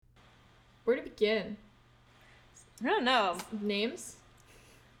Where to begin? I don't know. Names?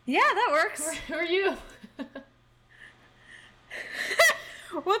 Yeah, that works. Who are you?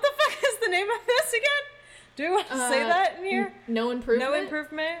 What the fuck is the name of this again? Do we want to say that in here? No Improvement? No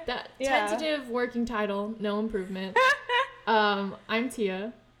Improvement? That tentative working title, No Improvement. I'm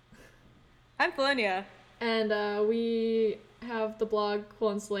Tia. I'm Felonia. And we have the blog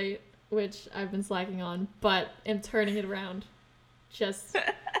Quill and Slate, which I've been slacking on, but am turning it around. Just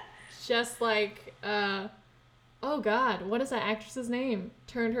like, oh god, what is that actress's name?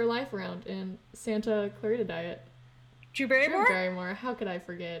 Turned her life around in Santa Clarita Diet. Drew Barrymore? Drew Barrymore. How could I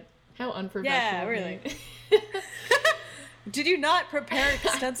forget? How unprofessional. Yeah, really. Did you not prepare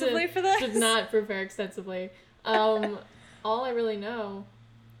extensively for this? Did not prepare extensively. All I really know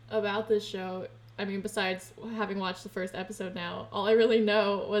about this show, I mean, besides having watched the first episode now, all I really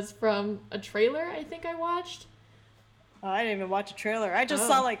know was from a trailer I think I watched. Oh, I didn't even watch a trailer. I just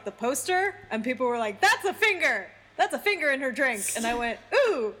saw, like, the poster, and people were like, that's a finger! That's a finger in her drink. And I went,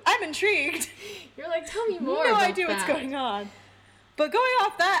 ooh, I'm intrigued. You're like, tell me more No about idea that. what's going on. But going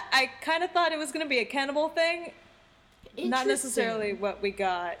off that, I kind of thought it was going to be a cannibal thing. Not necessarily what we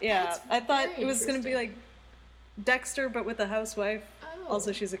got. Yeah, That's I thought very it was going to be like Dexter, but with a housewife. Oh.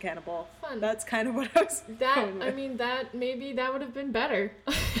 Also, she's a cannibal. Fun. That's kind of what I was going with. I mean, maybe that would have been better.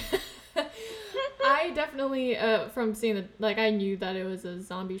 I definitely, from seeing I knew that it was a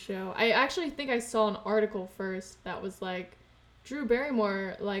zombie show. I actually think I saw an article first that was like, Drew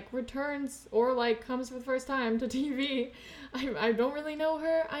Barrymore, like, returns or, like, comes for the first time to TV. I don't really know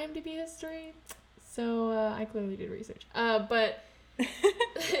her IMDb history, so I clearly did research. But,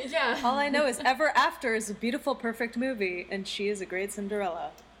 yeah. All I know is Ever After is a beautiful, perfect movie, and she is a great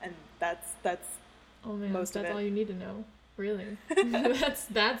Cinderella. And that's oh man, most of that's it. all you need to know, really.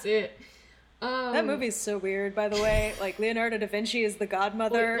 That's it. That movie's so weird, by the way. Like, Leonardo da Vinci is the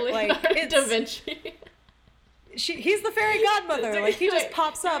godmother. Leonardo da Vinci. He's the fairy godmother. Like, he just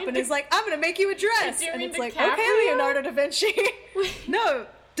pops up and is like, I'm gonna make you a dress. Do you And mean it's like, DiCaprio? okay, Leonardo da Vinci. No,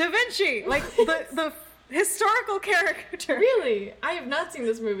 da Vinci. Like, the historical character. Really? I have not seen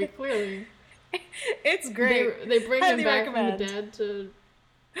this movie, clearly. It's great. They bring Highly him back recommend. from the dead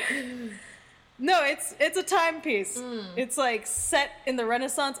to... No, it's a timepiece. It's, like, set in the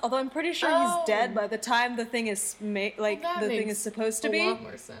Renaissance, although I'm pretty sure he's dead by the time the thing is made, like, Well, that the thing makes is supposed to a be. lot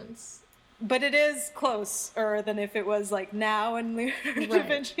more sense. But it is closer than if it was, like, now and Leonardo da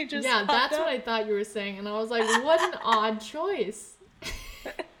Vinci just Yeah, popped that's up. what I thought you were saying, and I was like, what an odd choice.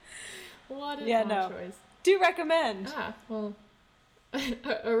 What an odd choice. Do recommend. Ah, well,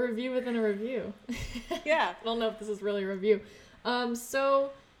 a review within a review. Yeah. I don't know if this is really a review. So,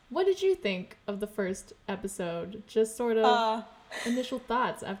 what did you think of the first episode? Just sort of initial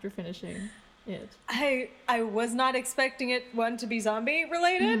thoughts after finishing it. I was not expecting it, one, to be zombie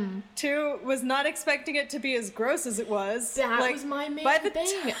related. Two, was not expecting it to be as gross as it was. That was my main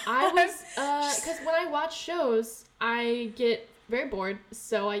thing. I was, because when I watch shows, I get very bored,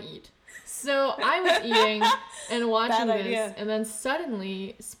 so I eat. So I was eating and watching Bad this, idea. and then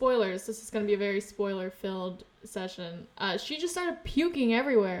suddenly, spoilers, this is going to be a very spoiler-filled session, she just started puking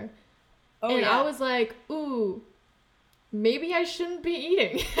everywhere. Oh, and yeah. I was like, ooh, maybe I shouldn't be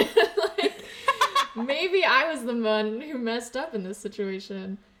eating. Like, maybe I was the one who messed up in this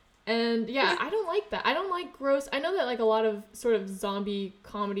situation. And yeah, I don't like that. I don't like gross. I know that like a lot of sort of zombie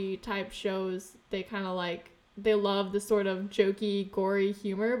comedy type shows, they kind of like, they love the sort of jokey, gory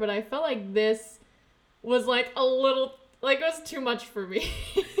humor, but I felt like this was like a little, like it was too much for me.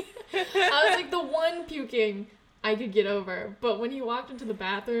 I was like, the one puking I could get over, but when he walked into the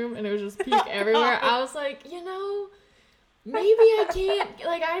bathroom and it was just puke everywhere, I was like, you know, maybe I can't,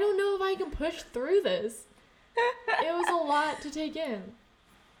 like, I don't know if I can push through this. It was a lot to take in.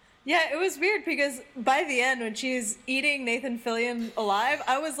 Yeah, it was weird because by the end, when she's eating Nathan Fillion alive,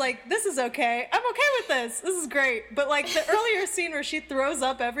 I was like, this is okay. I'm okay with this. This is great. But, like, the earlier scene where she throws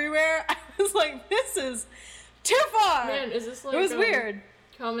up everywhere, I was like, this is too far. Man, is this like it was weird.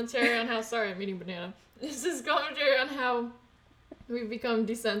 Commentary on how, sorry, I'm eating banana. Is this commentary on how we've become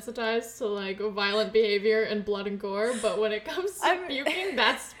desensitized to, like, violent behavior and blood and gore, but when it comes to puking,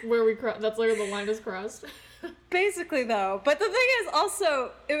 that's where that's where the line is crossed. Basically, though. But the thing is,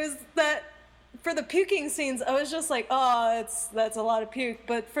 also, it was that for the puking scenes, I was just like, oh, that's a lot of puke.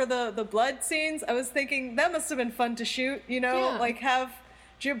 But for the blood scenes, I was thinking that must have been fun to shoot, you know? Yeah. Like, have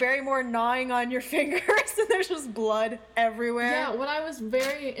Drew Barrymore gnawing on your fingers and there's just blood everywhere. Yeah, what I was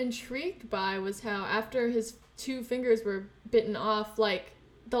very intrigued by was how after his 2 fingers were bitten off, like,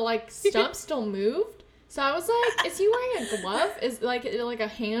 the, like, stump still moved. So I was like, is he wearing a glove? Is like a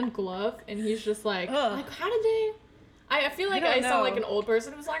hand glove? And he's just like how did they? I feel like I I don't sound like know. an old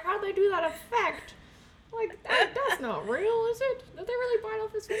person who's like, how'd they do that effect? Like, that's not real, is it? Did they really bite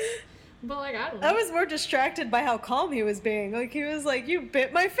off his finger? But, like, I don't know. I was more distracted by how calm he was being. Like, he was like, you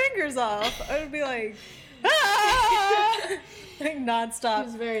bit my fingers off. I would be like, ah! Like, He nonstop.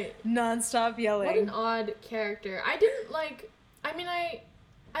 was very... Nonstop yelling. What an odd character. I didn't like... I mean, I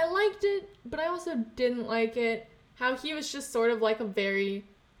liked it, but I also didn't like it. How he was just sort of like a very...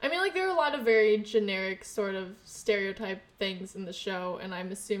 I mean, like, there are a lot of very generic sort of stereotype things in the show, and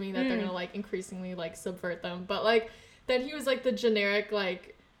I'm assuming that they're gonna, like, increasingly, like, subvert them. But, like, that he was, like, the generic,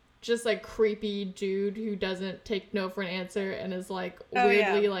 like, just, like, creepy dude who doesn't take no for an answer and is, like,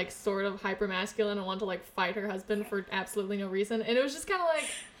 weirdly, like, sort of hyper-masculine and want to, like, fight her husband for absolutely no reason. And it was just kind of like,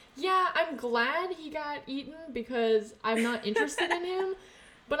 yeah, I'm glad he got eaten because I'm not interested in him.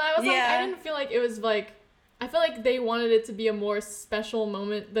 But I was like, I didn't feel like it was, like... I feel like they wanted it to be a more special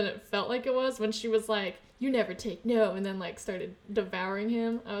moment than it felt like it was when she was like, you never take no, and then, like, started devouring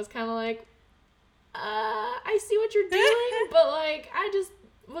him. I was kind of like, I see what you're doing, but, like, I just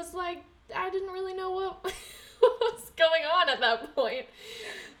was like, I didn't really know what was going on at that point.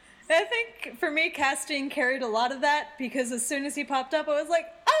 I think, for me, casting carried a lot of that, because as soon as he popped up, I was like,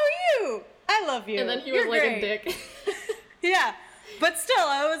 oh, you! I love you. And then he You're was, like, great. a dick. Yeah. But still,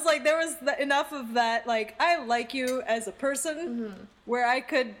 I was like, there was enough of that, like, I like you as a person, where I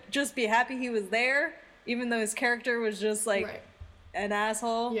could just be happy he was there, even though his character was just, like, an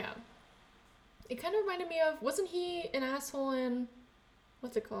asshole. Yeah. It kind of reminded me of, wasn't he an asshole in,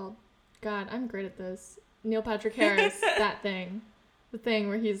 what's it called? God, I'm great at this. Neil Patrick Harris, that thing. The thing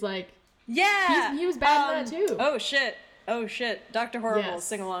where he's like, Yeah! he was bad in that too. Oh, shit. Dr. Horrible, Yes.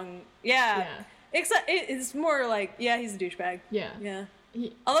 sing-along. Yeah. Except, it's more like, yeah, he's a douchebag. Yeah. Yeah.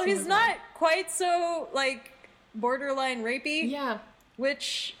 He Although seemed he's like not quite so, like, borderline rapey. Yeah.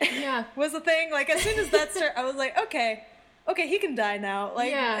 Which Yeah. was the thing. Like, as soon as that started, I was like, okay, he can die now.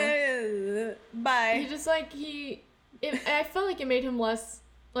 Like, bye. He just, like, I felt like it made him less,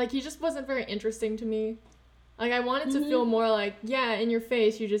 like, he just wasn't very interesting to me. Like, I wanted to feel more like, yeah, in your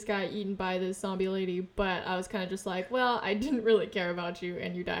face, you just got eaten by this zombie lady, but I was kind of just like, well, I didn't really care about you,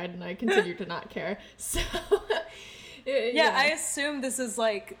 and you died, and I continue to not care. So, yeah, I assume this is,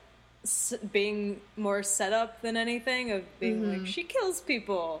 like, being more set up than anything, of being like, she kills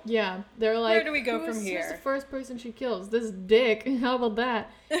people. Yeah, they're like, where do we go from Who's here? the first person she kills? This dick. How about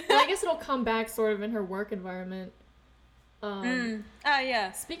that? Well, I guess it'll come back sort of in her work environment.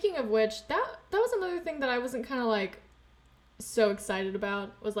 Yeah. Speaking of which, that was another thing that I wasn't kind of, like, so excited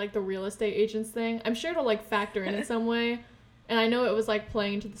about, was, like, the real estate agents thing. I'm sure it'll, like, factor in some way, and I know it was, like,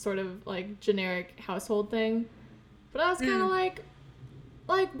 playing to the sort of, like, generic household thing, but I was kind of like,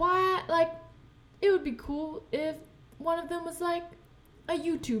 why, like, it would be cool if one of them was, like, a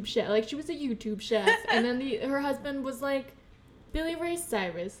YouTube chef, like, she was a YouTube chef, and then her husband was, like, Billy Ray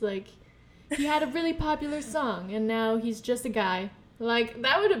Cyrus, like, he had a really popular song, and now he's just a guy. Like,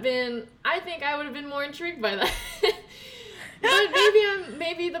 that would have been... I think I would have been more intrigued by that. But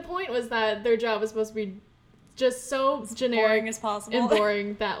maybe the point was that their job was supposed to be just so generic boring as possible. and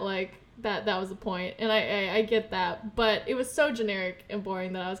boring that, like, that was the point. And I get that. But it was so generic and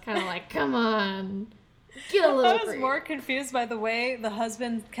boring that I was kind of like, come on. Get a little I was creative. more confused by the way the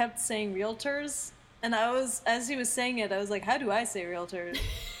husband kept saying realtors. And I was, as he was saying it, I was like, how do I say realtors?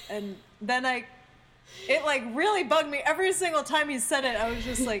 And then it, like, really bugged me every single time he said it. I was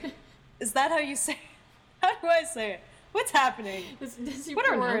just like, is that how you say it? How do I say it? What's happening? Does he What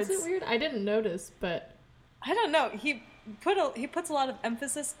are pronounce words? it weird? I didn't notice, but... I don't know. He puts a lot of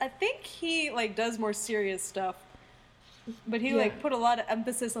emphasis. I think he, like, does more serious stuff. But he, like, put a lot of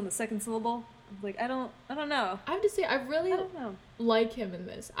emphasis on the second syllable. Like, I don't know. I have to say, I really don't know. like him in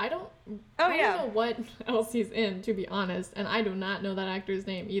this. I don't Oh, yeah. know what else he's in, to be honest, and I do not know that actor's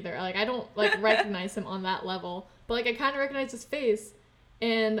name either. Like, I don't, like, recognize him on that level, but, like, I kind of recognize his face,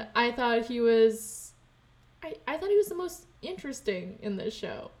 and I thought he was, I thought he was the most interesting in this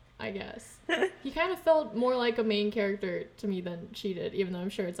show, I guess. He kind of felt more like a main character to me than she did, even though I'm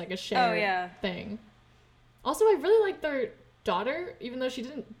sure it's, like, a shared thing. Also, I really like their daughter, even though she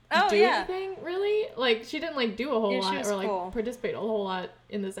didn't do anything really, like, she didn't, like, do a whole lot or, like, cool. participate a whole lot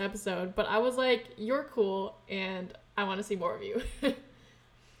in this episode, but I was like, you're cool and I want to see more of you.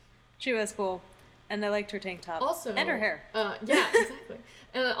 She was cool, and I liked her tank top. Also, and her hair. Yeah, exactly.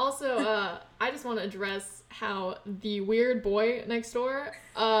 And also, I just want to address how the weird boy next door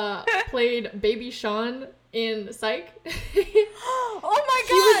played Baby Sean in Psych. Oh my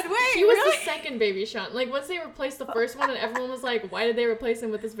god, wait, he was really? the second Baby Sean. Like, once they replaced the first one and everyone was like, why did they replace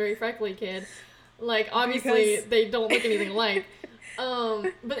him with this very freckly kid? Like, obviously, Because- they don't look anything alike.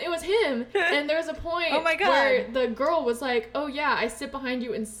 But it was him, and there was a point Oh my God. where the girl was like, "Oh yeah, I sit behind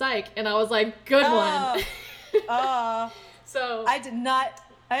you in Psych," and I was like, "Good one." So I did not.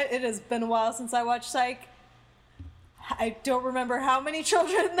 It has been a while since I watched Psych. I don't remember how many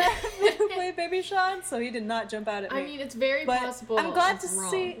children there who played Baby Sean, so he did not jump out at me. I mean, it's very but possible. I'm glad to it's wrong.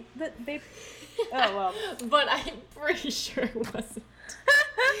 see that they. Oh well. But I'm pretty sure it wasn't.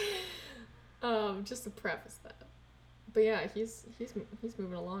 Just to preface that. But yeah, he's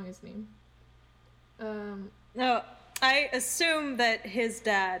moving along, isn't he? No, I assume that his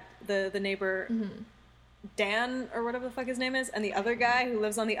dad, the neighbor, Dan or whatever the fuck his name is, and the other guy who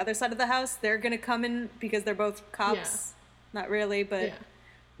lives on the other side of the house, they're gonna come in because they're both cops. Yeah. Not really, but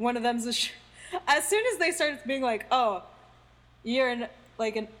one of them's as soon as they started being like, "Oh, you're an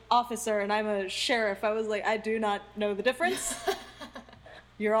officer and I'm a sheriff," I was like, I do not know the difference.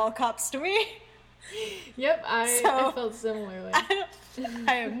 You're all cops to me. Yep, I felt similarly.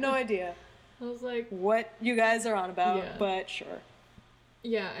 I have no idea. I was like, what you guys are on about, but sure.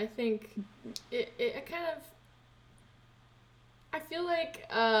 Yeah, I think it kind of. I feel like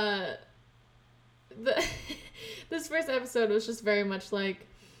this first episode was just very much like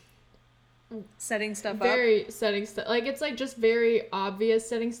setting stuff up. Like it's like just very obvious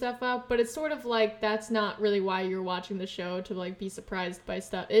setting stuff up, but it's sort of like that's not really why you're watching the show, to like be surprised by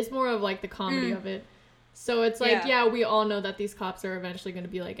stuff. It's more of like the comedy of it. So it's like, we all know that these cops are eventually going to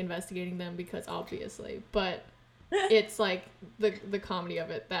be like investigating them because obviously, but it's like the comedy of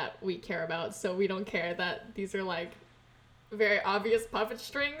it that we care about. So we don't care that these are like very obvious puppet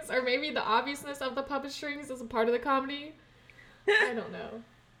strings, or maybe the obviousness of the puppet strings is a part of the comedy. I don't know.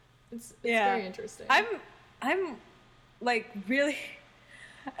 It's very interesting. I'm like really.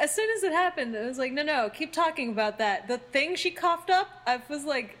 As soon as it happened, I was like, no, keep talking about that. The thing she coughed up, I was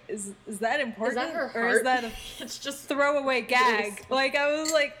like, is that important? Is that her heart? Or is that it's just throwaway gag? Like, I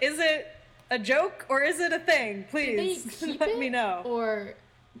was like, is it a joke or is it a thing? Please did they keep let me know. Or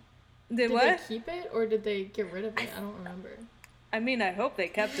did what? they keep it or did they get rid of it? I don't remember. I mean, I hope they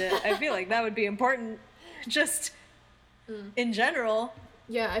kept it. I feel like that would be important, just in general.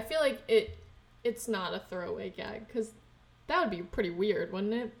 Yeah, I feel like it's not a throwaway gag, because that would be pretty weird,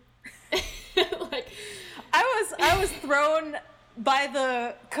 wouldn't it? Like, I was thrown by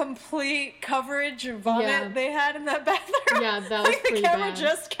the complete coverage of vomit they had in that bathroom. Yeah, that was like pretty the camera bad.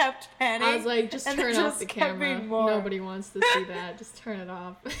 Just kept panning. I was like, just turn off the camera. More. Nobody wants to see that. Just turn it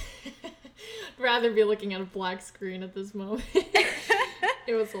off. I'd rather be looking at a black screen at this moment.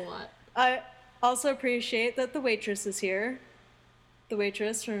 It was a lot. I also appreciate that the waitress is here. The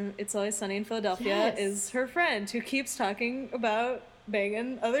waitress from It's Always Sunny in Philadelphia is her friend who keeps talking about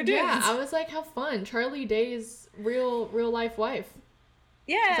banging other dudes. Yeah, I was like, how fun. Charlie Day's real life wife.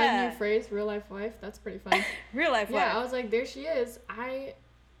 Yeah. Is that a new phrase? Real life wife? That's pretty fun. Real life wife. Yeah, I was like, there she is. I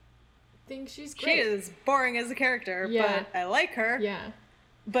think she's great. She is boring as a character, but I like her. Yeah.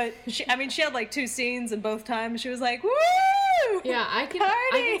 But she had like 2 scenes, and both times she was like, woo! Yeah, I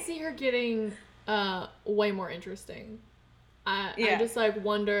can see her getting way more interesting. I just like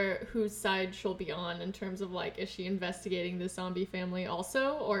wonder whose side she'll be on in terms of like, is she investigating the zombie family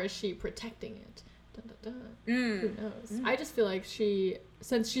also, or is she protecting it? Dun, dun, dun. Who knows? I just feel like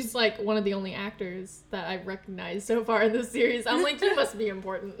since she's like one of the only actors that I've recognized so far in this series, I'm like, you must be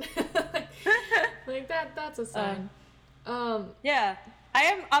important. like that's a sign. Yeah, I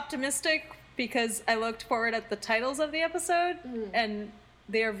am optimistic because I looked forward at the titles of the episode, and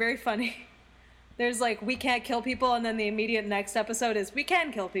they are very funny. There's like, we can't kill people, and then the immediate next episode is, we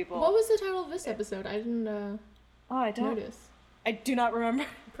can kill people. What was the title of this episode? I didn't I don't notice. I do not remember.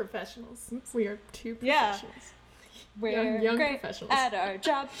 Professionals. We are 2 professionals. Yeah. We're young great professionals. at our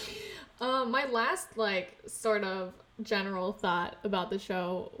job. My last, like, sort of general thought about the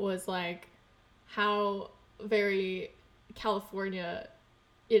show was, like, how very California,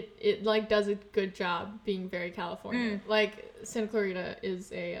 it like, does a good job being very California. Like, Santa Clarita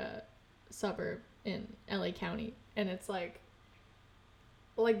is a suburb in LA County, and it's, like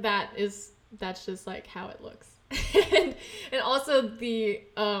that's just, like, how it looks. and also the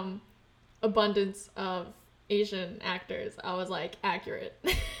abundance of Asian actors, I was like, accurate.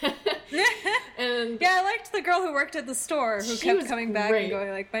 And yeah, I liked the girl who worked at the store who kept coming back and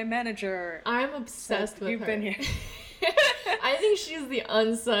going like, my manager. I'm obsessed with her. You've been here. I think she's the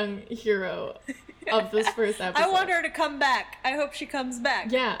unsung hero of this first episode. I want her to come back. I hope she comes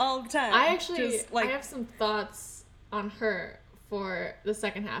back. Yeah, all the time. I have some thoughts on her for the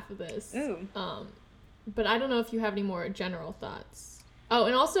second half of this. Ooh. But I don't know if you have any more general thoughts. Oh,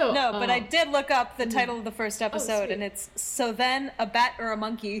 and also... No, but I did look up the title of the first episode, and it's So Then, a Bat or a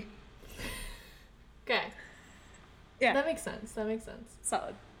Monkey? Okay. Yeah. That makes sense.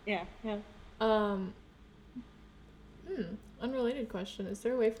 Solid. Yeah. Um, unrelated question. Is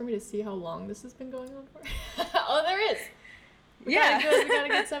there a way for me to see how long this has been going on for? Oh, there is. We gotta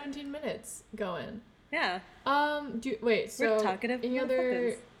get 17 minutes going. Yeah. So We're talkative any other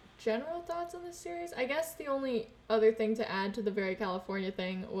motherfuckers. general thoughts on this series? I guess the only other thing to add to the very California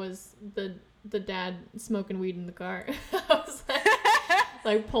thing was the dad smoking weed in the car. I was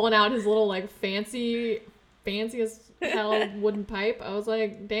like pulling out his little like fancy as hell wooden pipe. I was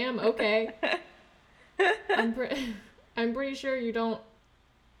like, damn, okay. I'm pretty sure you don't.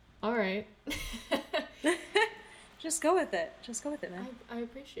 All right. Just go with it, man. I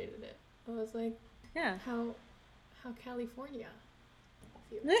appreciated it. I was like, Yeah. how California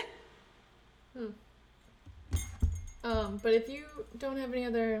feels. But if you don't have any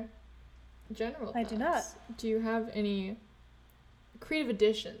other general thoughts, I do not. Do you have any creative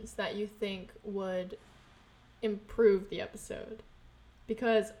additions that you think would improve the episode?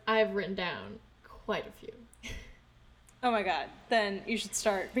 Because I've written down quite a few. Oh my god. Then you should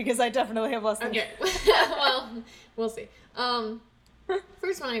start because I definitely have less than Okay. Well, we'll see.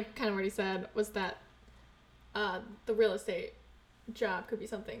 First one I kind of already said was that the real estate job could be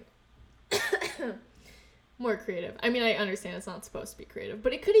something more creative. I mean, I understand it's not supposed to be creative,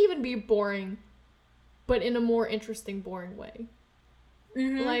 but it could even be boring, but in a more interesting, boring way.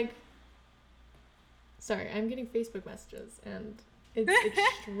 Mm-hmm. Like, sorry, I'm getting Facebook messages, and it's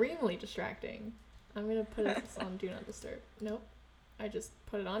extremely distracting. I'm gonna put this on Do Not Disturb. Nope. I just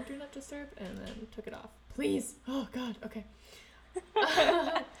put it on Do Not Disturb and then took it off. Please. Oh, God. Okay.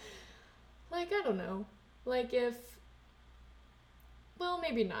 Like, I don't know. Like, if... Well,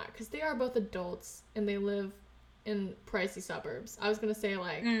 maybe not, because they are both adults, and they live in pricey suburbs. I was gonna say,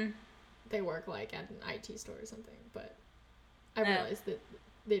 like, they work, like, at an IT store or something, but I realized that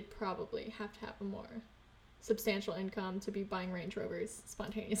they'd probably have to have a more substantial income to be buying Range Rovers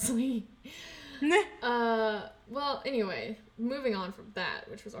spontaneously. Well, anyway, moving on from that,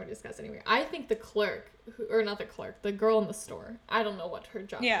 which was already discussed anyway, I think the the girl in the store, I don't know what her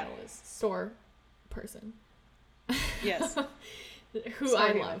job title is, store person. Yes. Who Store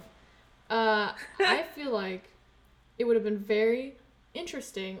I human. love. I feel like it would have been very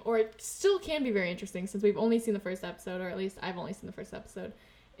interesting, or it still can be very interesting since we've only seen the first episode, or at least I've only seen the first episode,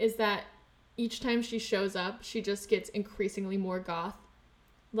 is that each time she shows up, she just gets increasingly more goth.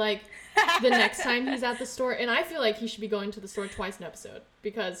 Like, the next time he's at the store, and I feel like he should be going to the store twice an episode,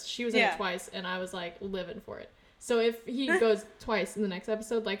 because she was in it twice, and I was, like, living for it. So if he goes twice in the next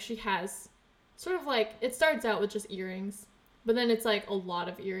episode, like, she has sort of, like, it starts out with just earrings, but then it's, like, a lot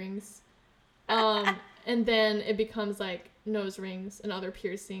of earrings. And then it becomes, like, nose rings and other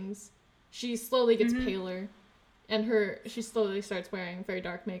piercings. She slowly gets paler, and she slowly starts wearing very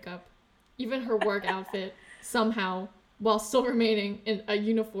dark makeup. Even her work outfit, somehow, while still remaining in a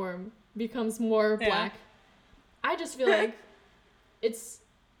uniform, becomes more black. I just feel like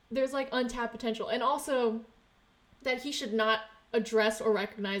there's like untapped potential. And also that he should not address or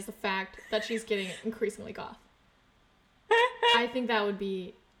recognize the fact that she's getting increasingly goth. I think that would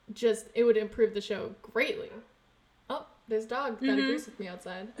be it would improve the show greatly. Oh, there's a dog that agrees with me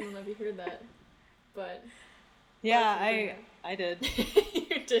outside. I don't know if you heard that, but... Yeah, I did.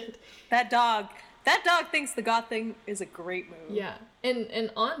 You did. That dog thinks the goth thing is a great move. Yeah,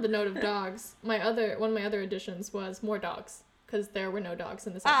 and on the note of dogs, one of my other additions was more dogs, because there were no dogs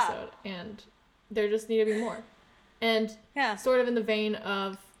in this episode, and there just need to be more. And sort of in the vein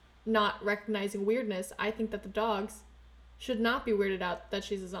of not recognizing weirdness, I think that the dogs should not be weirded out that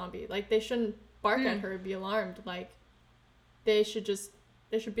she's a zombie. Like, they shouldn't bark at her and be alarmed. Like, they should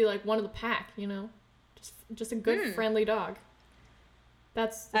be like one of the pack, you know? Just a good, friendly dog.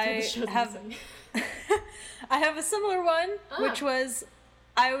 That's what the show's missing. I have a similar one, which was,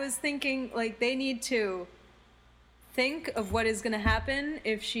 I was thinking, like, they need to think of what is going to happen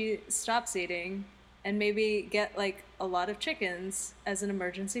if she stops eating and maybe get, like, a lot of chickens as an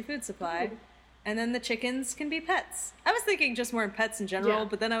emergency food supply. Ooh. And then the chickens can be pets. I was thinking just more in pets in general,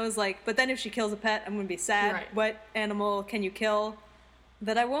 but then I was like, but then if she kills a pet, I'm going to be sad. Right. What animal can you kill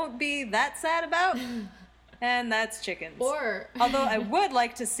that I won't be that sad about? And that's chickens. Although I would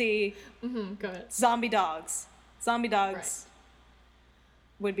like to see go ahead. Zombie dogs. Zombie dogs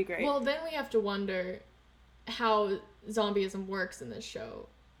would be great. Well, then we have to wonder how zombieism works in this show.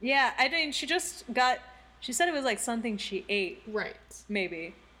 Yeah, I mean, she said it was like something she ate. Right.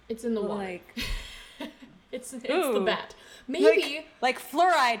 Maybe. It's in the water. Like, it's the bat. Maybe. Like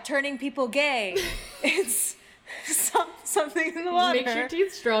fluoride turning people gay. It's something in the water. Makes your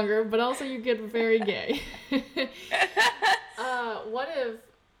teeth stronger, but also you get very gay. What if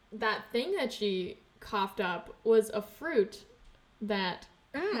that thing that she coughed up was a fruit that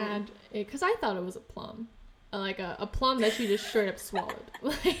had, because I thought it was a plum. Like a plum that she just straight up swallowed.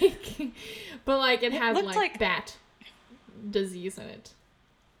 Like, but like it had like bat disease in it.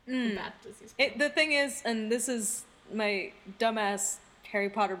 Bat disease. The thing is, and this is my dumbass Harry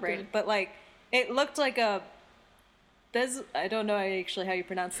Potter brain, but like it looked like a I don't know actually how you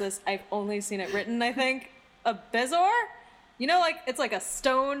pronounce this. I've only seen it written, I think. A bezoar? You know, like it's like a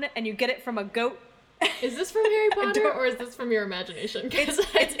stone and you get it from a goat. Is this from Harry Potter or is this from your imagination?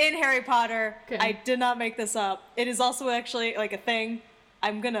 It's in Harry Potter. Okay. I did not make this up. It is also actually like a thing.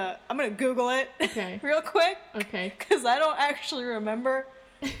 I'm gonna Google it real quick. Okay. Because I don't actually remember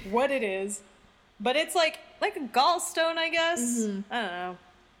what it is. But it's like a gallstone, I guess. I don't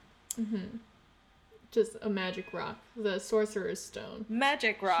know. Just a magic rock. The Sorcerer's Stone.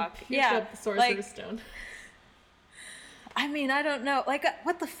 Magic rock. She picked up the Sorcerer's Stone. I mean, I don't know. Like,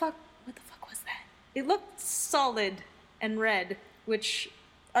 what the fuck was that? It looked solid and red, which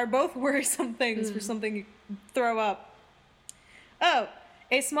are both worrisome things for something you throw up. Oh,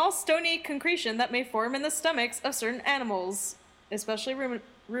 a small stony concretion that may form in the stomachs of certain animals, especially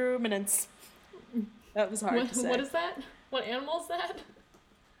ruminants. That was hard to say. What is that? What animal is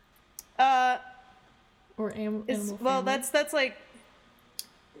that? Or animal family? Well, that's like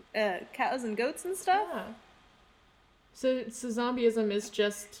cows and goats and stuff. Yeah. So zombieism is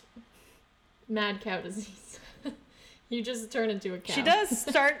just mad cow disease. You just turn into a cow. She does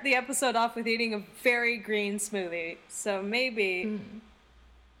start the episode off with eating a very green smoothie, so maybe...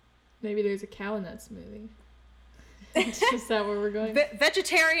 Maybe there's a cow in that smoothie. Is that where we're going?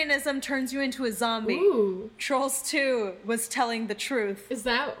 Vegetarianism turns you into a zombie. Ooh. Trolls 2 was telling the truth. Is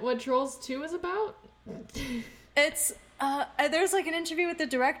that what Trolls 2 is about? It's... there's like an interview with the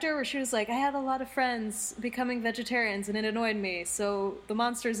director where she was like, I had a lot of friends becoming vegetarians and it annoyed me, so the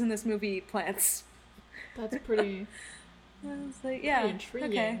monsters in this movie eat plants. That's pretty... I was like, yeah,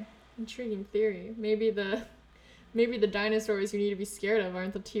 intriguing. Okay. Intriguing theory. Maybe the dinosaurs you need to be scared of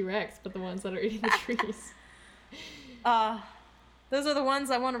aren't the T-Rex, but the ones that are eating the trees. Those are the ones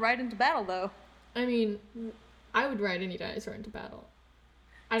I want to ride into battle, though. I mean, I would ride any dinosaur into battle.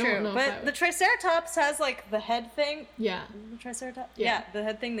 I True, don't know but the Triceratops has, like, the head thing. Yeah. The Triceratops? Yeah. Yeah, the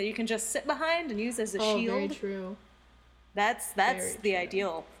head thing that you can just sit behind and use as a shield. Very true. That's Very the true.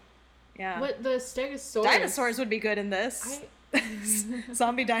 ideal. Yeah. What, the Stegosaurus... Dinosaurs would be good in this.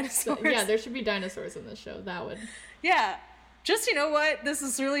 Zombie dinosaurs. Yeah, there should be dinosaurs in this show. That would... Yeah. Just, you know what? This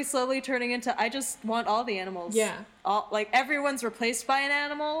is really slowly turning into, I just want all the animals. Yeah. Like, everyone's replaced by an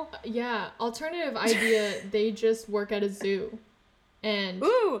animal. Yeah. Alternative idea, they just work at a zoo. And...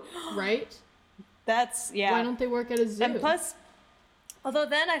 Ooh! Right? That's, yeah. Why don't they work at a zoo? And plus, although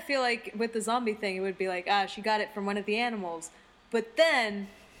then I feel like with the zombie thing, it would be like, she got it from one of the animals. But then,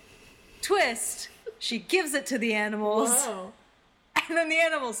 twist, she gives it to the animals. Whoa. And then the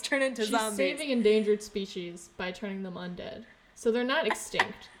animals turn into She's zombies. saving endangered species by turning them undead. So they're not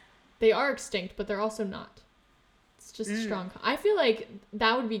extinct. They are extinct, but they're also not. It's just a strong... I feel like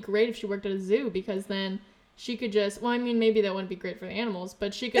that would be great if she worked at a zoo, because then she could just... Well, I mean, maybe that wouldn't be great for the animals,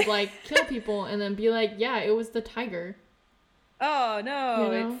 but she could, like, kill people and then be like, yeah, it was the tiger. Oh, no.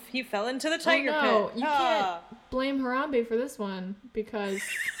 You know? He fell into the tiger no, pit. you can't blame Harambe for this one, because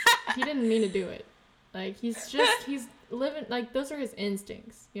he didn't mean to do it. Like, he's living... Like, those are his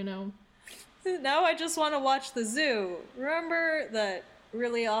instincts, you know? Now I just want to watch The Zoo. Remember that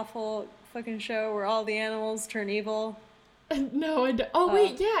really awful fucking show where all the animals turn evil? No, I don't. Oh,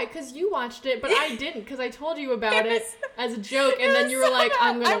 wait, yeah, because you watched it, but I didn't, because I told you about it as a joke, and then you were like,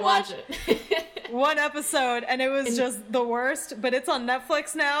 I'm going to watch it. One episode, and it was just the worst, but it's on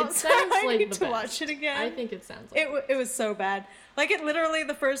Netflix now, It so sounds I like need the to best. watch it again. I think it sounds like It was so bad. Like, it literally,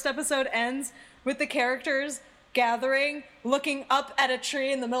 the first episode ends with the characters gathering, looking up at a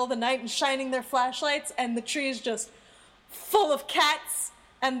tree in the middle of the night and shining their flashlights, and the tree is just full of cats,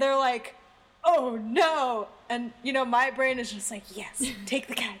 and they're like, oh no! And, you know, my brain is just like, yes, take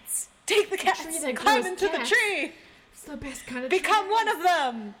the cats. Take the cats. tree that Climb grows into cats. the tree. it's the best kind of Become tree. one of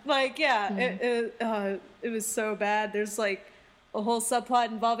them. Like, yeah, it was so bad. There's like a whole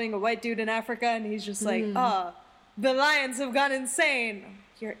subplot involving a white dude in Africa, and he's just like, the lions have gone insane.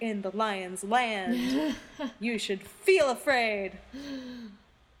 You're in the lion's land. You should feel afraid.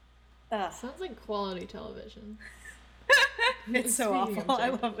 Sounds like quality television. It's so Speaking of awful. I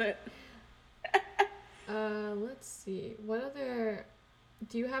Jack. love it. Let's see. What other...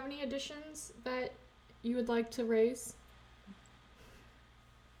 Do you have any additions that you would like to raise?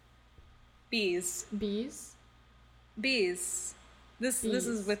 Bees. Bees? This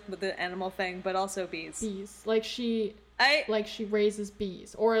is with the animal thing, but also bees. Bees. Like, she... like she raises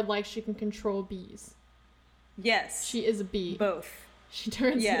bees, or like she can control bees. Yes. She is a bee. Both. She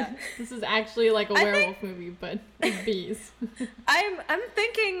turns. Yeah. This is actually like a werewolf movie, but with bees. I'm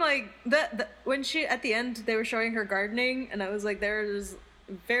thinking like that when she at the end they were showing her gardening, and I was like, there's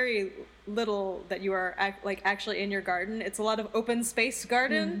very little that you are actually in your garden. It's a lot of open space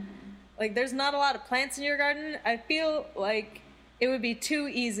garden. Like there's not a lot of plants in your garden. I feel like it would be too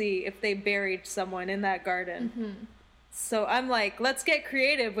easy if they buried someone in that garden. So I'm like, let's get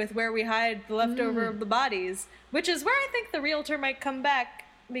creative with where we hide the leftover of the bodies, which is where I think the realtor might come back,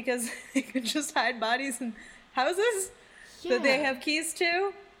 because they could just hide bodies in houses that they have keys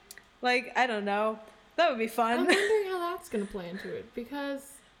to. Like, I don't know. That would be fun. I'm wondering how that's going to play into it,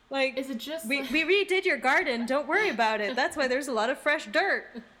 because, like, is it just... We redid your garden. Don't worry about it. That's why there's a lot of fresh dirt.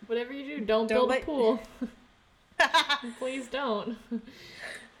 Whatever you do, don't build a pool. Please don't.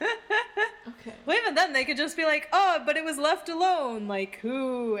 Okay. Well, even then, they could just be like, oh, but it was left alone. Like,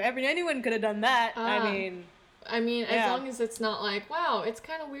 anyone could have done that. I mean, as long as it's not like, wow, it's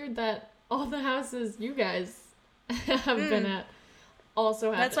kind of weird that all the houses you guys have been at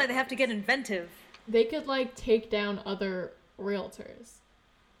also have... That's why they have to get inventive. They could, like, take down other realtors.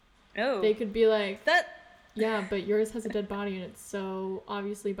 Oh. They could be like... Yeah, but yours has a dead body in it, so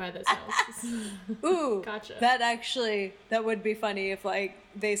obviously by this house. Ooh, gotcha. That would be funny if, like,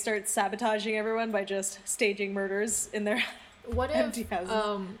 they start sabotaging everyone by just staging murders in their empty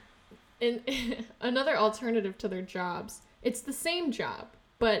houses. In another alternative to their jobs, it's the same job,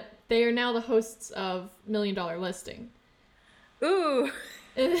 but they are now the hosts of $1 Million Listing. Ooh.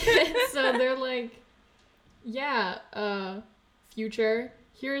 So they're like, yeah, future,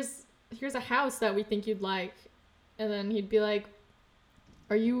 here's a house that we think you'd like. And then he'd be like,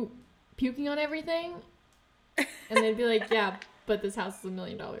 are you puking on everything? And they'd be like, yeah, but this house is $1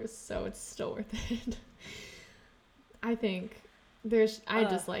 million, so it's still worth it. I think I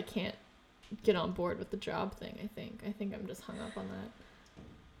just like can't get on board with the job thing. I think I'm just hung up on that.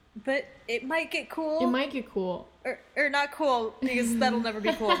 But it might get cool. It might get cool. Or not cool, because that'll never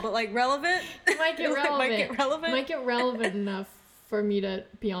be cool, but like relevant. It might get relevant. Might get relevant Enough for me to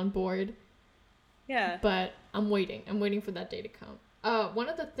be on board. Yeah. But I'm waiting. I'm waiting for that day to come. One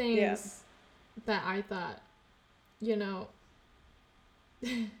of the things that I thought,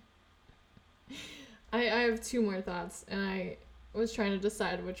 I have two more thoughts, and I was trying to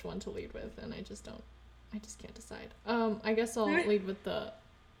decide which one to lead with, and I just can't decide. I guess I'll lead with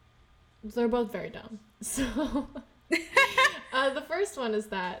they're both very dumb. So, the first one is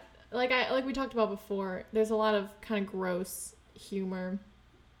that, like we talked about before, there's a lot of kind of gross humor,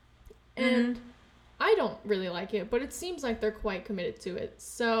 and I don't really like it, but it seems like they're quite committed to it.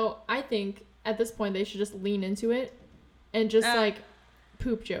 So I think at this point they should just lean into it and just like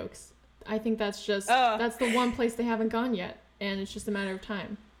poop jokes. I think that's the one place they haven't gone yet, and it's just a matter of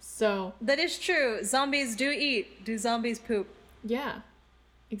time. So that is true. Zombies do eat. Do zombies poop? Yeah,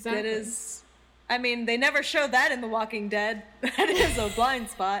 exactly. That is. I mean, they never show that in The Walking Dead. That is a blind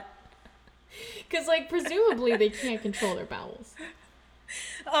spot. Because, like, presumably they can't control their bowels.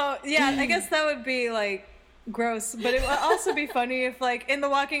 Oh, yeah, I guess that would be, like, gross. But it would also be funny if, like, in The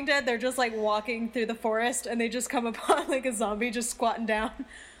Walking Dead, they're just, like, walking through the forest and they just come upon, like, a zombie just squatting down.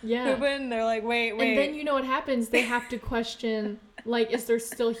 Yeah. Pooping. They're like, wait. And then you know what happens? They have to question, like, is there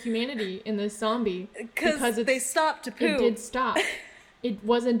still humanity in this zombie? Because they stopped to poop. It did stop. It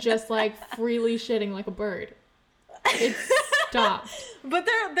wasn't just, like, freely shitting like a bird. It stopped. But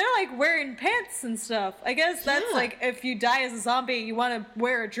they're like wearing pants and stuff. I guess that's like if you die as a zombie, you want to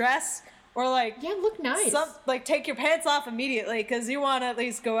wear a dress or like look nice. Take your pants off immediately because you want to at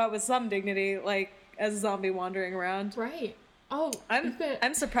least go out with some dignity, like as a zombie wandering around. Right. Oh,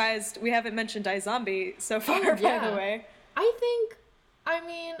 I'm surprised we haven't mentioned iZombie so far. By the way, I think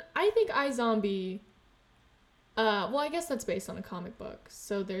iZombie. Well, I guess that's based on a comic book,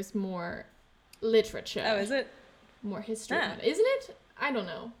 so there's more literature. Oh, is it? More history on it. Isn't it? I don't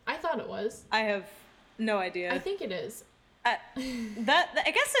know. I thought it was. I have no idea. I think it is. I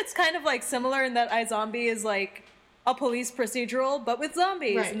guess it's kind of like similar in that iZombie is like a police procedural, but with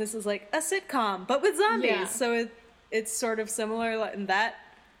zombies, right. And this is like a sitcom, but with zombies. Yeah. So it's sort of similar in that.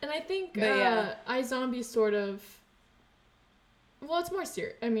 And I think iZombie sort of. Well, it's more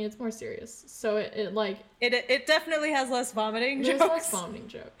serious. I mean, it's more serious. So it definitely has less vomiting jokes. There's less vomiting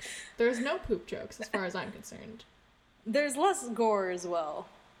jokes. There's no poop jokes, as far as I'm concerned. There's less gore as well.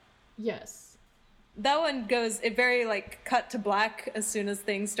 Yes. That one goes, it very, like, cut to black as soon as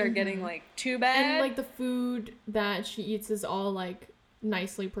things start getting, like, too bad. And, like, the food that she eats is all, like,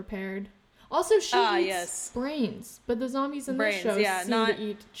 nicely prepared. Also, she eats brains, but the zombies in this show seem to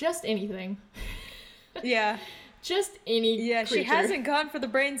eat just anything. Yeah. Just any Yeah, creature. she hasn't gone for the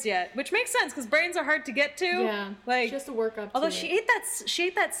brains yet, which makes sense because brains are hard to get to. Yeah, like she has to work up. Although to she it.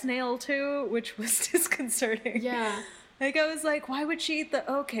 ate that snail too, which was disconcerting. Yeah. Like I was like, why would she eat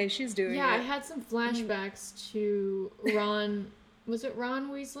the? Okay, she's doing Yeah, it. I had some flashbacks to Ron. Was it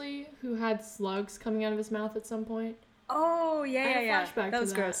Ron Weasley who had slugs coming out of his mouth at some point? Oh I yeah, had a yeah. flashback That to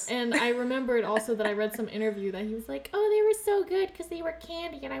was gross. And I remembered also that I read some interview that he was like, "Oh, they were so good because they were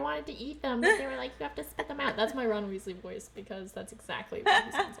candy, and I wanted to eat them, but they were like, you have to spit them out." That's my Ron Weasley voice because that's exactly what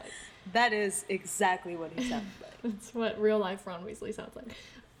he sounds like. That is exactly what he sounded like. That's what real life Ron Weasley sounds like.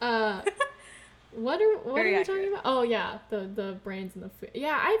 What are Very we accurate. talking about? Oh yeah, the brains and the food.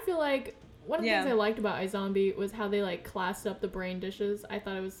 Yeah, I feel like one of the things I liked about iZombie was how they like classed up the brain dishes. I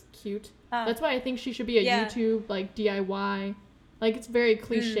thought it was cute. That's why I think she should be a YouTube like DIY. Like it's very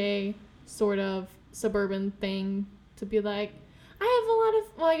cliche sort of suburban thing to be like, I have a lot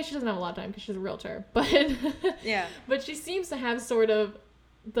of, well, I guess she doesn't have a lot of time because she's a realtor, but Yeah. but she seems to have sort of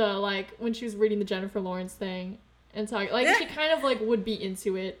the like when she was reading the Jennifer Lawrence thing and talking like she kind of like would be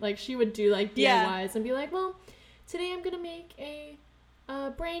into it. Like she would do like DIYs and be like, well, today I'm gonna make a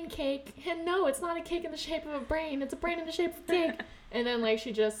brain cake, and no, it's not a cake in the shape of a brain, it's a brain in the shape of a cake. And then like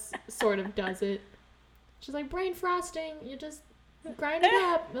she just sort of does it. She's like, brain frosting, you just grind it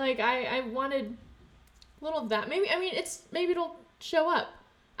up. Like I wanted a little of that. Maybe maybe it'll show up.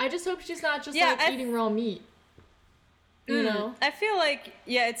 I just hope she's not just eating raw meat. You know? I feel like,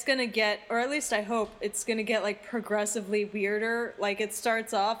 it's gonna get, or at least I hope, it's gonna get, like, progressively weirder. Like, it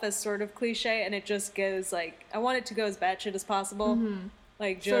starts off as sort of cliche, and it just goes, like, I want it to go as batshit as possible.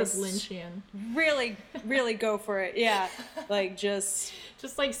 Like, just... Sort of Lynchian. Really, really go for it. Yeah. Like, just...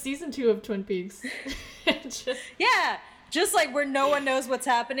 Just like season 2 of Twin Peaks. Just, like, where no one knows what's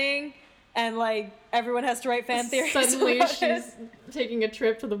happening, and, like, everyone has to write fan theories. Suddenly she's taking a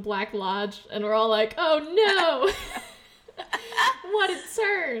trip to the Black Lodge, and we're all like, oh no! What a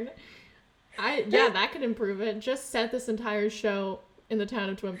turn! That could improve it. Just set this entire show in the town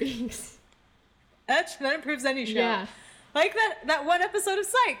of Twin Peaks. That improves any show. Yeah. Like that one episode of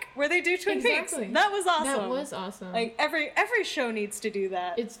Psych where they do Twin Peaks. That was awesome. That was awesome. Like every show needs to do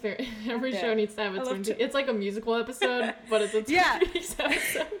that. It's every show needs to have a Twin Peaks. It's like a musical episode, but it's a Twin Peaks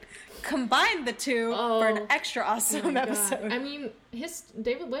episode. Combine the two for an extra awesome episode. I mean,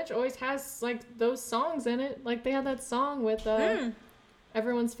 David Lynch always has like those songs in it. Like they had that song with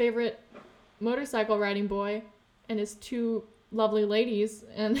everyone's favorite motorcycle riding boy and his two lovely ladies,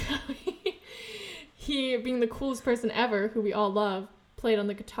 and he being the coolest person ever, who we all love, played on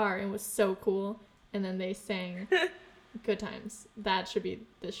the guitar and was so cool. And then they sang "Good Times." That should be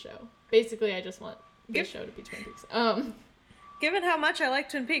this show. Basically, I just want this show to be Twin Peaks. Given how much I like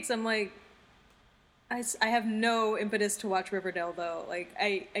Twin Peaks, I'm like, I have no impetus to watch Riverdale, though. Like,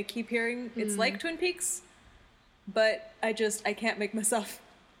 I keep hearing it's like Twin Peaks, but I can't make myself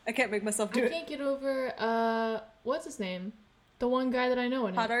do it. I can't get over, what's his name? The one guy that I know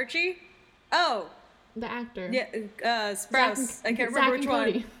in it. Hot Archie? Oh. The actor. Yeah, Sprouse. I can't remember which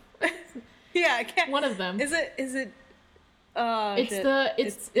one. Yeah, I can't. One of them. Is it, it's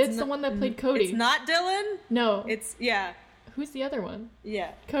the one that played Cody. It's not Dylan? No. It's, Who's the other one?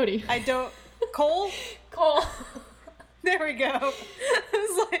 Yeah. Cody. Cole? Cole. There we go. I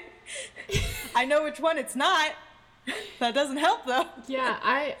was like, I know which one it's not. That doesn't help, though. Yeah,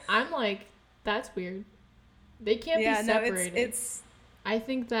 I'm like, that's weird. They can't be separated. It's I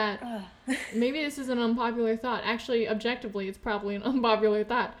think that maybe this is an unpopular thought. Actually, objectively, it's probably an unpopular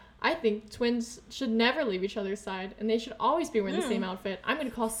thought. I think twins should never leave each other's side, and they should always be wearing the same outfit. I'm going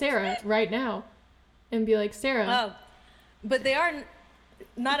to call Sarah right now and be like, Sarah. Oh. But they are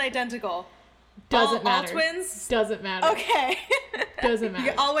not identical. Doesn't matter. All twins? Doesn't matter. Okay. Doesn't matter.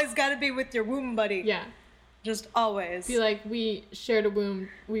 You always got to be with your womb buddy. Yeah. Just always. Be like, we shared a womb.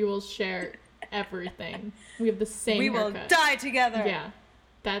 We will share everything. We have the same haircut. We will die together. Yeah.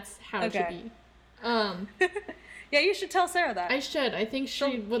 That's how it should be. Yeah, you should tell Sarah that. I should. I think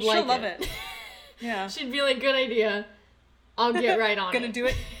she would like it. She'll love it. Yeah. She'd be like, good idea. I'll get right on Gonna do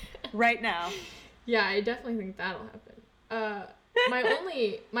it right now. Yeah, I definitely think that'll happen.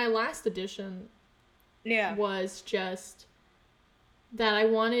 My last edition was just that I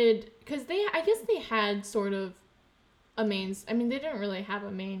wanted, because I guess they had sort of a main, I mean, they didn't really have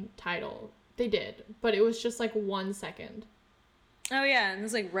a main title. They did, but it was just like 1 second. Oh yeah, and it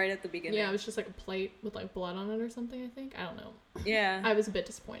was like right at the beginning. Yeah, it was just like a plate with like blood on it or something, I think. I don't know. Yeah. I was a bit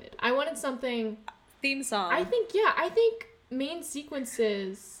disappointed. I wanted something... Theme song. I think main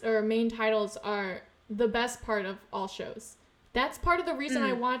sequences or main titles are the best part of all shows. That's part of the reason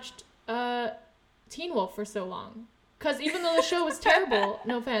I watched Teen Wolf for so long. Because even though the show was terrible,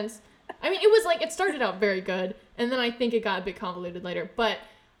 no offense, I mean, it was like, it started out very good, and then I think it got a bit convoluted later, but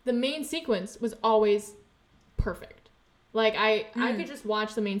the main sequence was always perfect. Like, I could just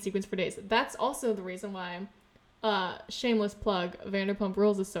watch the main sequence for days. That's also the reason why, shameless plug, Vanderpump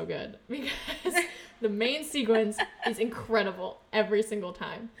Rules is so good. Because the main sequence is incredible every single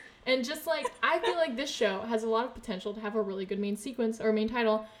time. And just like, I feel like this show has a lot of potential to have a really good main sequence or main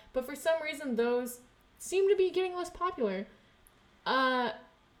title, but for some reason those seem to be getting less popular.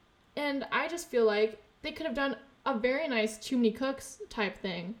 And I just feel like they could have done a very nice Too Many Cooks type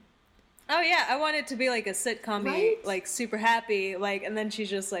thing. Oh yeah, I want it to be like a sitcom, Right? like super happy, like, and then she's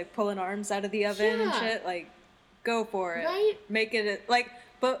just like pulling arms out of the oven and Yeah. shit. Like, go for it. Right? Make it like,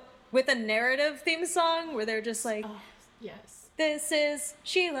 but with a narrative theme song where they're just like, Oh, yes. "This is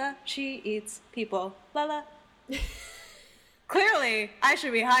Sheila. She eats people. La la." Clearly, I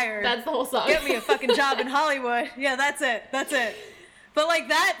should be hired. That's the whole song. Get me a fucking job in Hollywood. Yeah, that's it. That's it. But like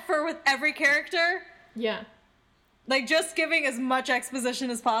that for with every character, Yeah. like just giving as much exposition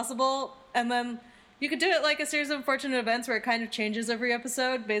as possible, and then you could do it like a series of unfortunate events where it kind of changes every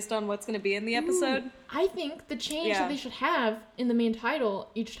episode based on what's going to be in the episode. Ooh, I think the change Yeah. that they should have in the main title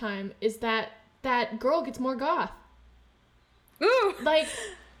each time is that that girl gets more goth. Ooh, Like,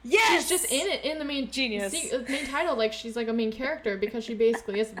 yes, she's just in it in the main Genius. main title. Like, she's like a main character because she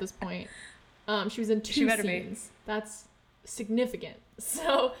basically is at this point. She was in She 2 better be. scenes. That's significant.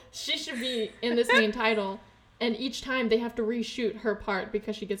 So she should be in this main title, and each time they have to reshoot her part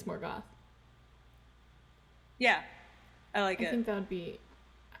because she gets more goth. Yeah, I like I it. think that would be.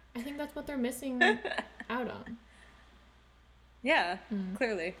 I think that's what they're missing out on. Yeah,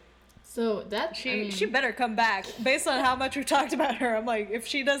 clearly. So that She better come back. Based on how much we talked about her, I'm like, if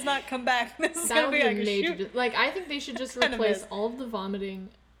she does not come back, this is that gonna would be be a like a major. shoot. Like, I think they should just Kind of replace is. all of the vomiting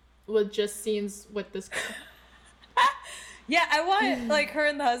with just scenes with this girl. Yeah, I want like her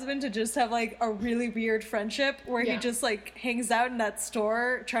and the husband to just have like a really weird friendship where Yeah. he just like hangs out in that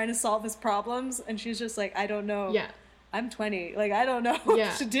store trying to solve his problems, and she's just like, I don't know. Yeah. I'm 20. Like, I don't know Yeah.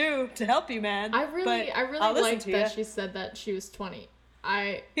 what to do to help you, man. I but really I'll listen liked to that ya. she said that she was 20.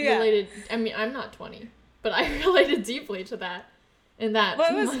 I Yeah. related. I mean, I'm not 20, but I related deeply to that. In that.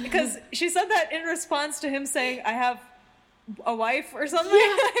 Well, it was because she said that in response to him saying, I have a wife or something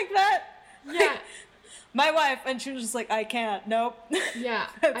Yeah. like that. Yeah. My wife, and she was just like, I can't. Nope. Yeah,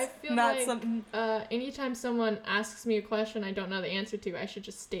 That's I feel not like something. anytime someone asks me a question I don't know the answer to, I should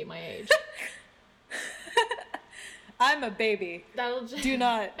just state my age. I'm a baby. That'll just Do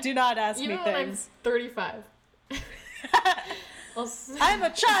not ask me even when I'm things. 35. I'll, I'm a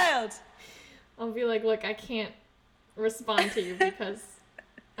child. I'll be like, look, I can't respond to you because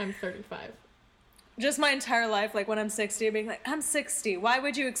I'm 35. Just my entire life, like when I'm 60, being like, I'm 60. Why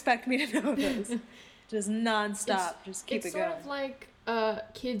would you expect me to know this? Just nonstop. Just keep it's it sort going. of like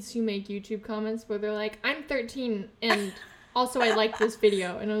kids who make YouTube comments where they're like, I'm 13 and also I like this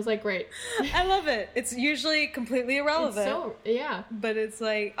video, and I was like, great. I love it. It's usually completely It's irrelevant. so yeah. But it's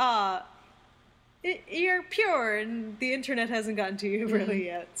like, you're pure, and the internet hasn't gotten to you really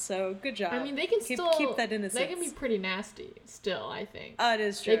yet. So good job. I mean, they can keep that innocence. They can be pretty nasty still, I think. It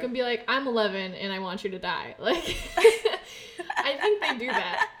is true. They can be like, I'm 11 and I want you to die. Like, I think they do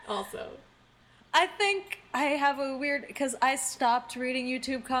that also. I think I have a weird, because I stopped reading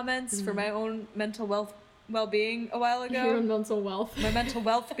YouTube comments Mm-hmm. for my own mental well-being a while ago. Your own mental wealth. My mental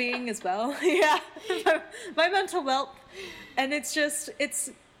wealth being as well. Yeah, my mental wealth, and it's just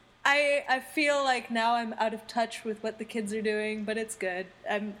I feel like now I'm out of touch with what the kids are doing, but it's good.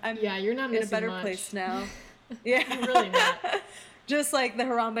 I'm Yeah, you're not in a missing better much. place now. Yeah, You're really not. Just like the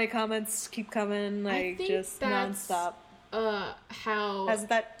Harambe comments keep coming, I like think just that's nonstop. How Has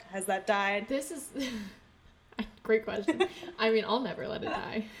that died? this is great question. I mean, I'll never let it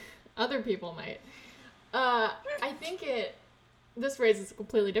die. Other people might. I think this raises a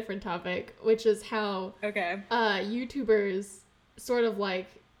completely different topic, which is how Okay. YouTubers sort of like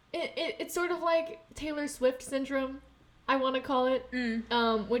it's sort of like Taylor Swift syndrome, I want to call it,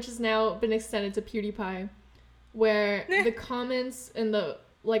 which has now been extended to PewDiePie, where the comments and the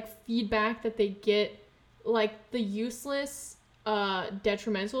like feedback that they get, like the useless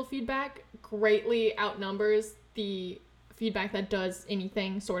detrimental feedback greatly outnumbers the feedback that does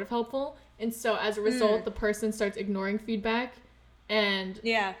anything sort of helpful, and so as a result the person starts ignoring feedback, and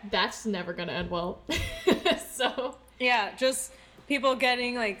Yeah. that's never gonna end well. So Yeah, just people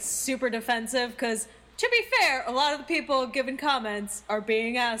getting like super defensive because, to be fair, a lot of the people giving comments are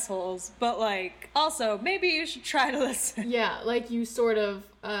being assholes, but like also maybe you should try to listen. yeah, like you sort of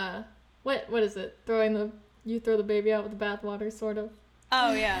what is it, you throw the baby out with the bathwater, sort of.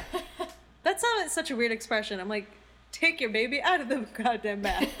 Oh yeah, that's not such a weird expression. I'm like, take your baby out of the goddamn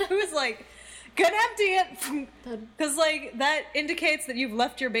bath. Who's like, gonna empty it? Because, like, that indicates that you've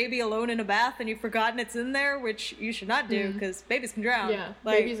left your baby alone in a bath and you've forgotten it's in there, which you should not do, because babies can drown. Yeah,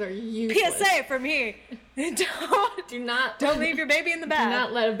 like, babies are useless. PSA from me. Don't leave your baby in the bath. Do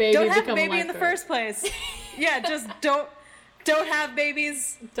not let a baby don't have become a baby in the lifeguard. first place. Yeah, just don't have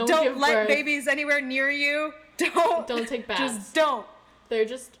babies. Don't Don't give let birth. babies anywhere near you. Don't take baths. Just don't. They're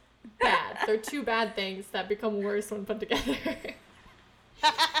just bad. They're two bad things that become worse when put together.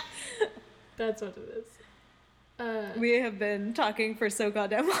 That's what it is. We have been talking for so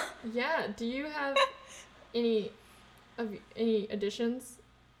goddamn long. Yeah. Do you have any additions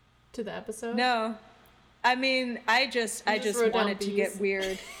to the episode? No. I mean, I just wrote down wanted to bees. get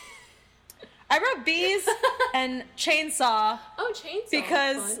weird. I wrote bees and chainsaw Oh, chainsaw.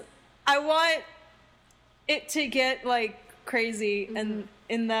 because Fun. I want it to get like crazy, and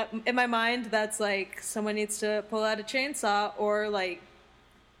in my mind that's like someone needs to pull out a chainsaw, or like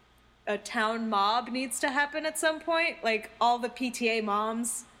a town mob needs to happen at some point. Like all the PTA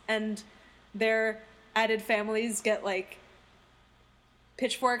moms and their added families get like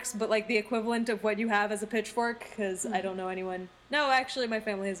pitchforks, but like the equivalent of what you have as a pitchfork, because I don't know anyone. No, actually my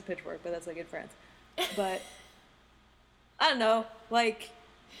family has a pitchfork, but that's like in France. But I don't know, like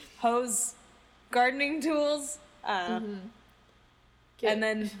hose, gardening tools, Get and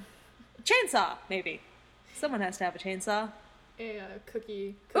then chainsaw, maybe. Someone has to have a chainsaw. a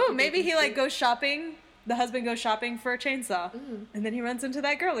cookie. Ooh, maybe baking he like sheet. goes shopping. The husband goes shopping for a chainsaw, and then he runs into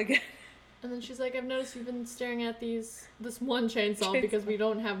that girl again. And then she's like, I've noticed you've been staring at this one chainsaw because we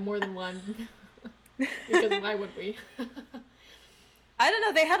don't have more than one. Because why would we? I don't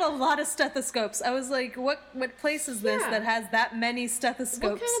know. They had a lot of stethoscopes. I was like, what place is this Yeah. that has that many stethoscopes?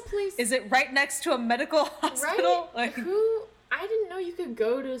 What kind of place? Is it right next to a medical hospital? Right? Like, I didn't know you could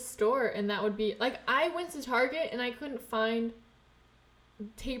go to a store and that would be like, I went to Target and I couldn't find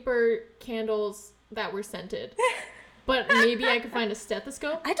taper candles that were scented. But maybe I could find a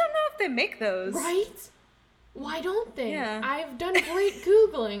stethoscope. I don't know if they make those. Right? Why don't they? Yeah. I've done great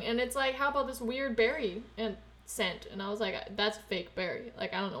Googling and it's like, how about this weird berry and scent? And I was like, that's a fake berry.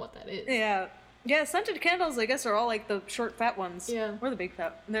 Like, I don't know what that is. Yeah. Yeah, scented candles, I guess, are all like the short, fat ones. Yeah. Or the big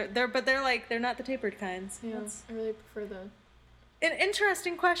fat. They're like, they're not the tapered kinds. Yeah, That's I really prefer the an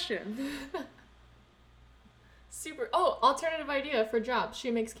interesting question. super. Oh, alternative idea for job.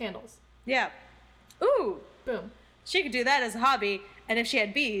 She makes candles. Yeah. Ooh. Boom. She could do that as a hobby, and if she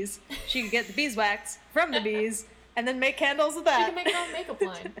had bees, she could get the beeswax from the bees, and then make candles with She that. can make her own makeup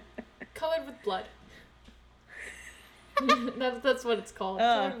line, colored with blood. That's what it's called.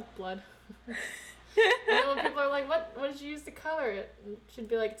 Colored with blood. And then when people are like, "What did you use to color it?" And she'd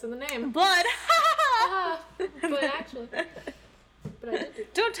be like, "It's in the name." Blood! Ah, but actually, but I did do.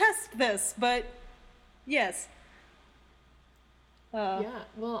 Don't test this, but yes. Yeah.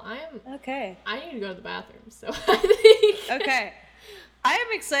 Well, Okay. I need to go to the bathroom, so I think. Okay. I am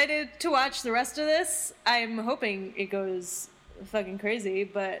excited to watch the rest of this. I'm hoping it goes fucking crazy,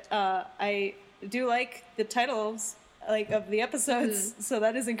 but I do like the titles of the episodes, so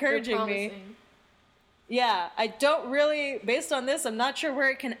that is They're encouraging me. promising. Yeah, I don't really, based on this, I'm not sure where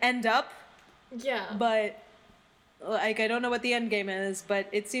it can end up, Yeah. but like I don't know what the end game is, but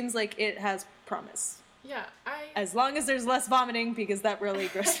it seems like it has promise. Yeah. As long as there's less vomiting, because that really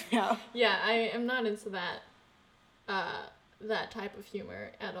grossed me out. Yeah, I am not into that type of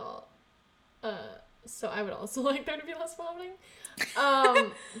humor at all. So I would also like there to be less vomiting.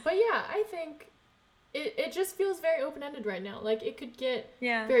 But yeah, I think it just feels very open-ended right now. Like, it could get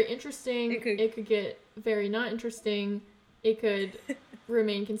very interesting. It could get very not interesting. It could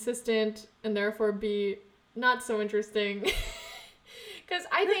remain consistent and therefore be not so interesting. Because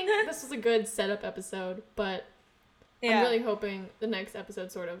I think this was a good setup episode, but I'm really hoping the next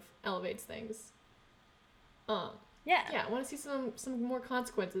episode sort of elevates things. Yeah, I want to see some more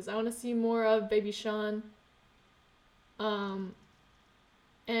consequences. I want to see more of Baby Sean.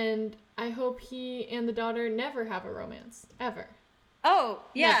 And I hope he and the daughter never have a romance. Ever. Oh,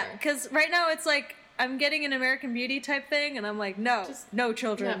 yeah, Never. because right now it's like, I'm getting an American Beauty type thing, and I'm like, no, Just no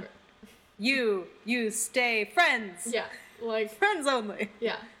children. Never. You stay friends. Yeah, like, Friends only.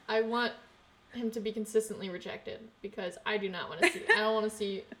 yeah. I want him to be consistently rejected because I do not want to see. I don't want to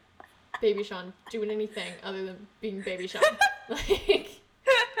see Baby Sean doing anything other than being Baby Sean. Like,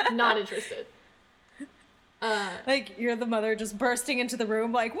 not interested. Like, you're the mother just bursting into the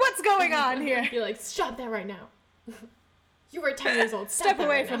room, like, what's going on here? Be like, stop that right now. You were 10 years old. Step that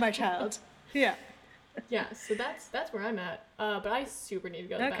away right from now. my child. Yeah. Yeah, so that's where I'm at. But I super need to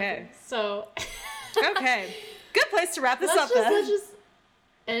go to the Okay. bathroom. So Okay. Good place to wrap this up, let's then. just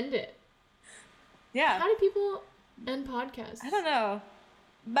end it. Yeah. How do people End podcast. I don't know.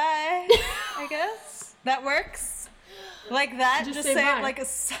 Bye. I guess that works. Like that. Just say bye. it like a.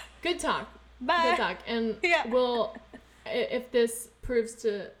 Good talk. Bye. Good talk. And we'll, if this proves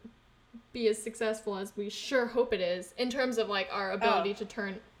to be as successful as we sure hope it is, in terms of like our ability to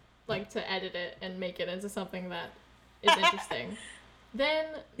turn, like to edit it and make it into something that is interesting, then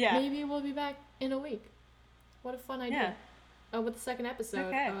maybe we'll be back in a week. What a fun idea. With the second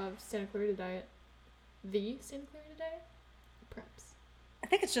episode of Santa Clarita Diet. The Santa Clarita Diet? Perhaps. I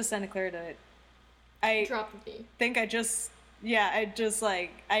think it's just Santa Clarita. I drop the V. Think I just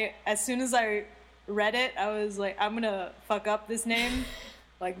like, as soon as I read it, I was like, I'm gonna fuck up this name,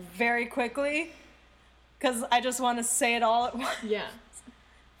 like, very quickly, because I just want to say it all at once. Yeah.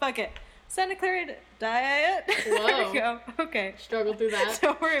 Fuck it. Santa Clarita Diet. Whoa. There we go. Okay. Struggle through that.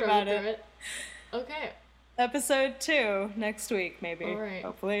 Don't worry about it. Okay. Episode 2 next week, maybe. All right.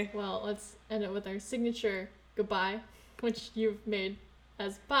 Hopefully. Well, let's end it with our signature goodbye, which you've made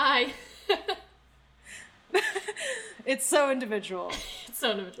as bye. It's so individual. It's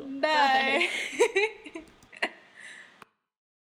so individual. Bye.